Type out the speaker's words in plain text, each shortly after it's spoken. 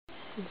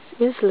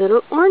This is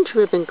little Orange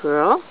Ribbon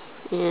Girl,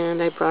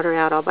 and I brought her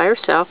out all by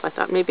herself. I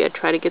thought maybe I'd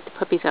try to get the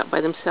puppies out by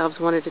themselves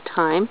one at a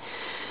time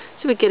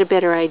so we get a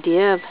better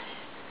idea of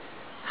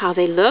how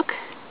they look.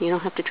 You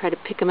don't have to try to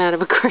pick them out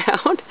of a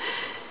crowd.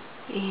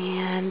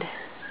 And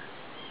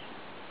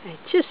I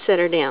just set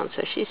her down,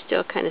 so she's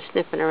still kind of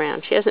sniffing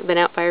around. She hasn't been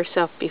out by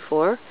herself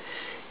before,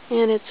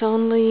 and it's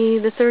only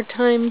the third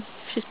time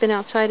she's been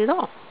outside at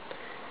all.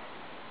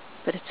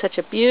 But it's such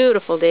a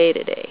beautiful day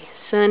today.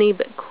 Sunny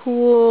but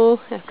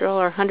cool. After all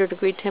our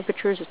 100-degree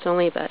temperatures, it's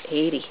only about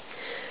 80.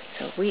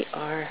 So we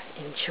are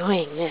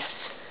enjoying this.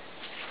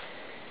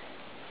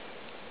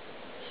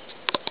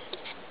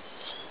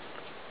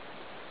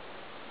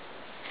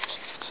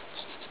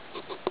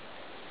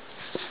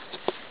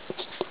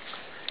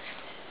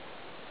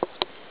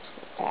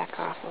 Back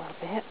off a little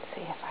bit,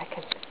 see if I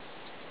can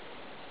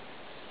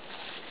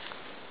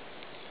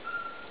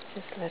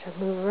just let her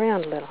move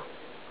around a little.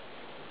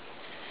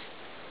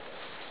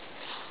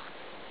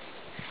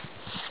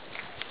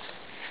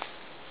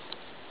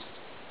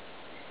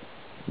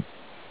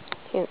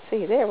 Can't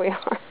see. There we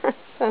are.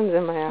 Sun's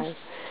in my eyes.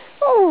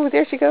 Oh,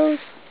 there she goes.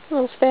 A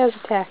little spaz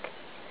attack.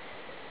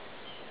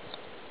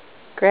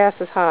 Grass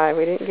is high.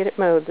 We didn't get it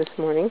mowed this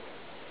morning,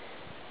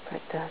 but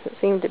doesn't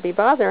seem to be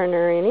bothering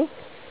her any.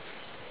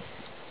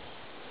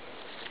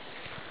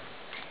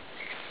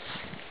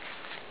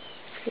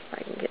 See if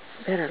I can get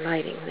better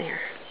lighting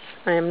there.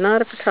 I am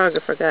not a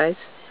photographer, guys,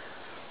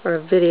 or a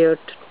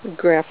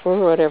videographer,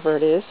 or whatever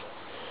it is,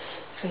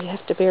 so you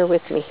have to bear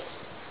with me.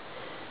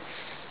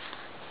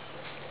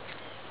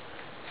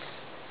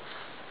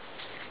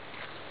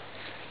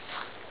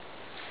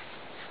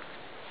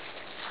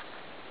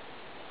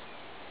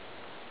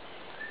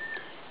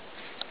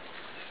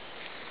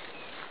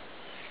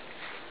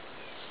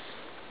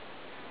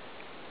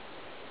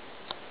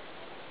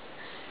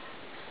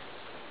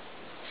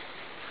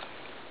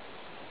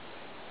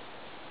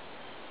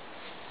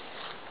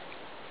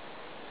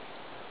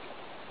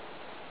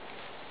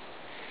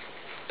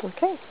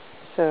 Okay,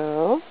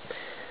 so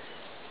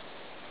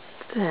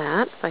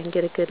that, if I can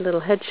get a good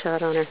little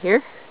headshot on her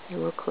here,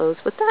 and we'll close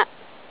with that.